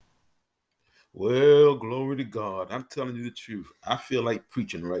Well, glory to God. I'm telling you the truth. I feel like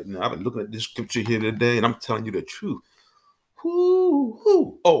preaching right now. I've been looking at this scripture here today, and I'm telling you the truth. Whoo,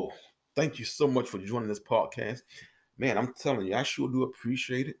 whoo. Oh, thank you so much for joining this podcast. Man, I'm telling you, I sure do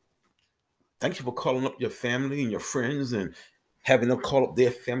appreciate it. Thank you for calling up your family and your friends and having them call up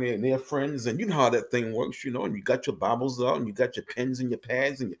their family and their friends. And you know how that thing works, and you got your Bibles out and you got your pens and your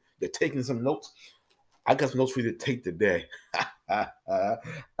pads and you're taking some notes. I got some notes for you to take today.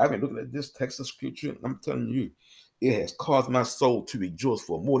 I've been looking at this text of scripture, and I'm telling you, it has caused my soul to rejoice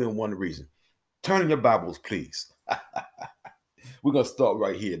for more than one reason. Turn in your Bibles, please. We're going to start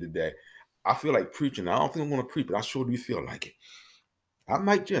right here today. I feel like preaching. I don't think I'm going to preach, but I sure do feel like it. I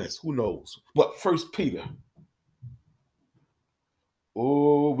might just, who knows? But First Peter.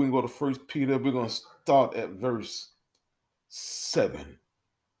 Oh, we can go to First Peter. We're going to start at verse 7.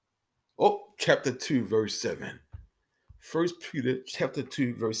 Oh, chapter 2, verse 7. First Peter chapter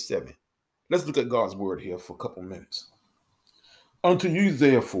 2, verse 7. Let's look at God's word here for a couple minutes. Unto you,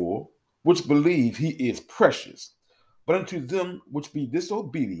 therefore, which believe he is precious, but unto them which be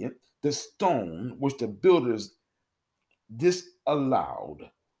disobedient, the stone which the builders disallowed,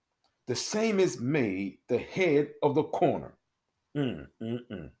 the same is made the head of the corner, and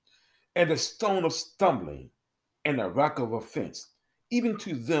the stone of stumbling, and the rock of offense, even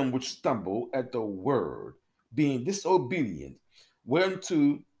to them which stumble at the word, being disobedient,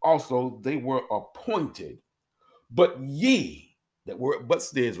 whereunto also they were appointed. But ye, that word but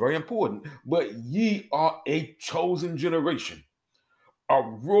there is very important, but ye are a chosen generation, a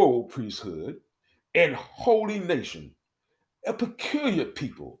royal priesthood, and holy nation, a peculiar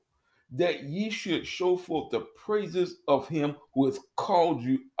people, that ye should show forth the praises of him who has called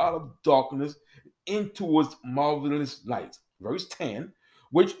you out of darkness into his marvelous light. Verse 10,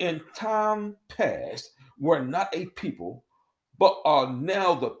 which in time past were not a people, but are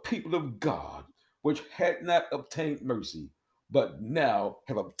now the people of God, which had not obtained mercy, but now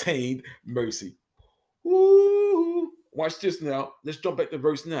have obtained mercy. Woo! Watch this now. Let's jump back to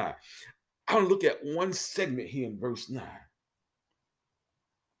verse 9. I'll look at one segment here in verse 9.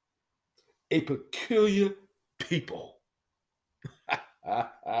 A peculiar people.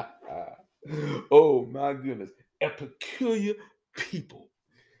 Oh my goodness. A peculiar people.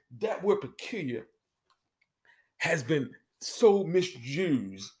 That word peculiar has been so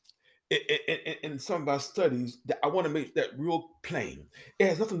misused in some of our studies that I want to make that real plain. It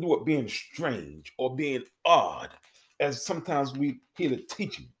has nothing to do with being strange or being odd, as sometimes we hear the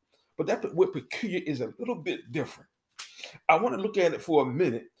teaching. But that word peculiar is a little bit different. I want to look at it for a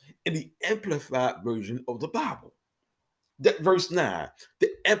minute in the amplified version of the Bible. That verse 9, the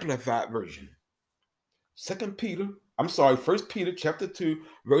amplified version. First Peter chapter 2,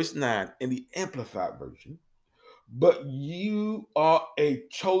 verse 9 in the amplified version. But you are a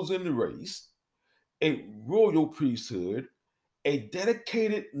chosen race, a royal priesthood, a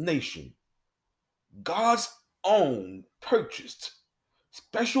dedicated nation, God's own purchased,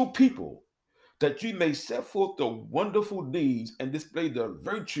 special people, that you may set forth the wonderful deeds and display the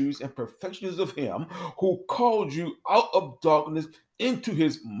virtues and perfections of him who called you out of darkness into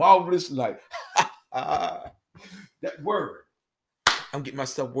his marvelous light. That word. I'm getting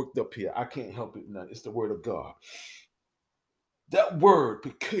myself worked up here. I can't help it none. It's the word of God. That word,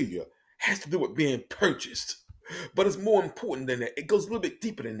 peculiar, has to do with being purchased. But it's more important than that. It goes a little bit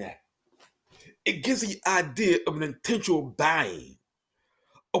deeper than that. It gives the idea of an intentional buying,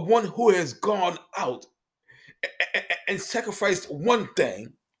 of one who has gone out and sacrificed one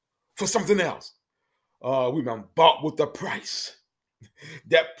thing for something else. We've been bought with a price.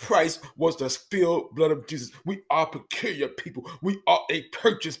 That price was the spilled blood of Jesus. We are peculiar people. We are a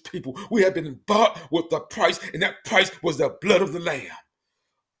purchased people. We have been bought with the price, and that price was the blood of the Lamb.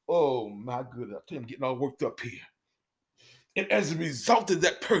 Oh my goodness, I tell you, I'm getting all worked up here. And as a result of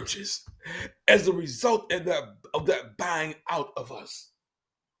that purchase, as a result of that buying out of us,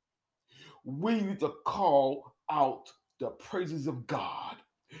 we need to call out the praises of God.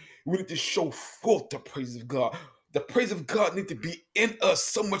 We need to show forth the praises of God. The praise of God need to be in us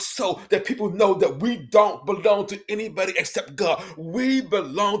so much so that people know that we don't belong to anybody except God. We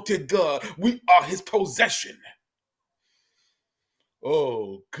belong to God. We are his possession.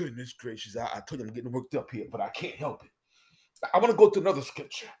 Oh, goodness gracious. I told you I'm getting worked up here, but I can't help it. I want to go to another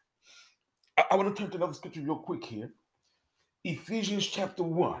scripture. I want to turn to another scripture real quick here. Ephesians chapter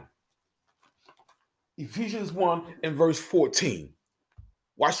 1. Ephesians 1 and verse 14.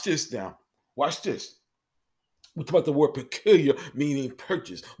 Watch this now. Watch this. We talk about the word peculiar, meaning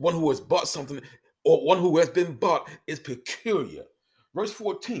purchase. One who has bought something or one who has been bought is peculiar. Verse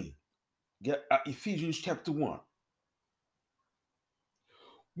 14. Ephesians chapter 1.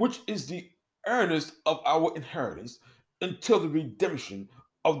 Which is the earnest of our inheritance until the redemption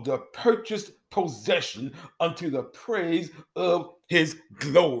of the purchased possession unto the praise of his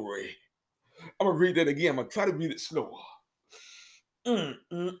glory. I'm going to read that again. I'm going to try to read it slower.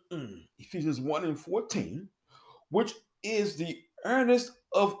 Ephesians 1 and 14, which is the earnest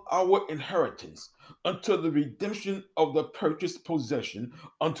of our inheritance until the redemption of the purchased possession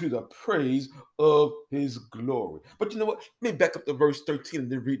unto the praise of his glory. But you know what? Let me back up to verse 13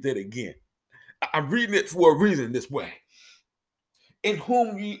 and then read that again. I'm reading it for a reason this way. In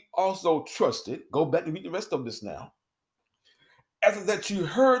whom ye also trusted. Go back and read the rest of this now. After that you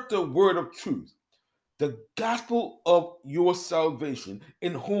heard the word of truth, the gospel of your salvation,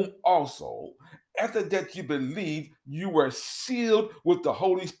 in whom also, after that you believed, you were sealed with the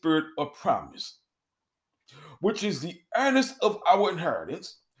Holy Spirit of promise, which is the earnest of our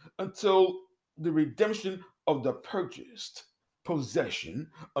inheritance until the redemption of the purchased possession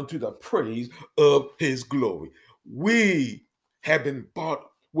unto the praise of his glory. We have been bought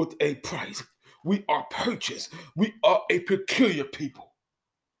with a price. We are purchased. We are a peculiar people.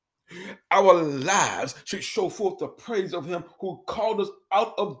 Our lives should show forth the praise of him who called us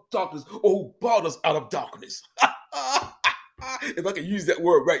out of darkness or who brought us out of darkness. If I can use that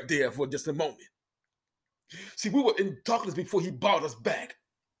word right there for just a moment. See, we were in darkness before he brought us back.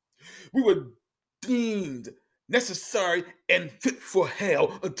 We were deemed necessary and fit for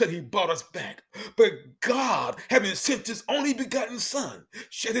hell until he brought us back. But God, having sent his only begotten Son,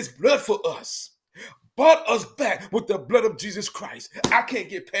 shed his blood for us, bought us back with the blood of Jesus Christ. I can't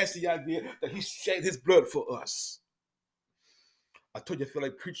get past the idea that he shed his blood for us. I told you I feel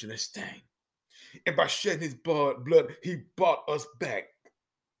like preaching this thing. And by shedding his blood, he bought us back.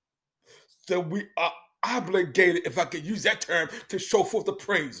 So we are obligated, if I could use that term, to show forth the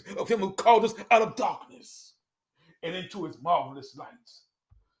praise of him who called us out of darkness and into his marvelous lights.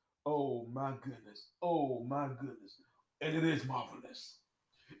 Oh my goodness. Oh my goodness. And it is marvelous.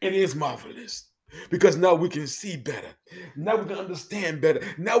 It is marvelous. Because now we can see better. Now we can understand better.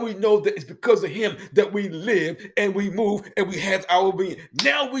 Now we know that it's because of him that we live and we move and we have our being.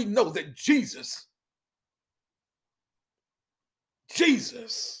 Now we know that Jesus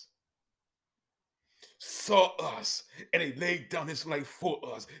saw us and he laid down his life for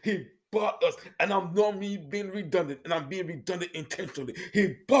us. He bought us, and I'm normally being redundant, and I'm being redundant intentionally.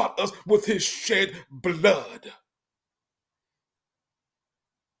 He bought us with his shed blood.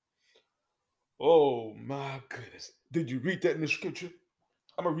 Oh my goodness. Did you read that in the scripture?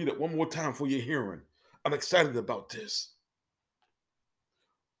 I'm going to read it one more time for your hearing. I'm excited about this.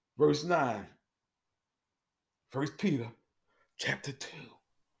 Verse 9, 1 Peter chapter 2.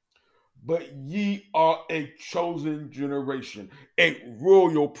 But ye are a chosen generation, a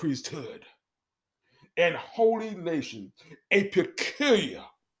royal priesthood, and holy nation, a peculiar,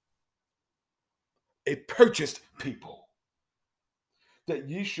 a purchased people, that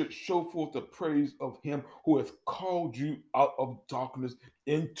ye should show forth the praise of him who hath called you out of darkness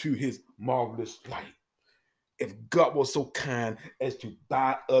into his marvelous light. If God was so kind as to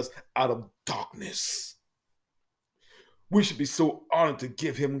buy us out of darkness, we should be so honored to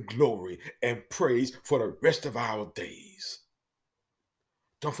give him glory and praise for the rest of our days.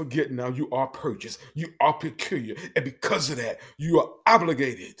 Don't forget now, you are purchased, you are peculiar, and because of that, you are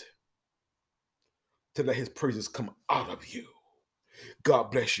obligated to let his praises come out of you.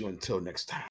 God bless you until next time.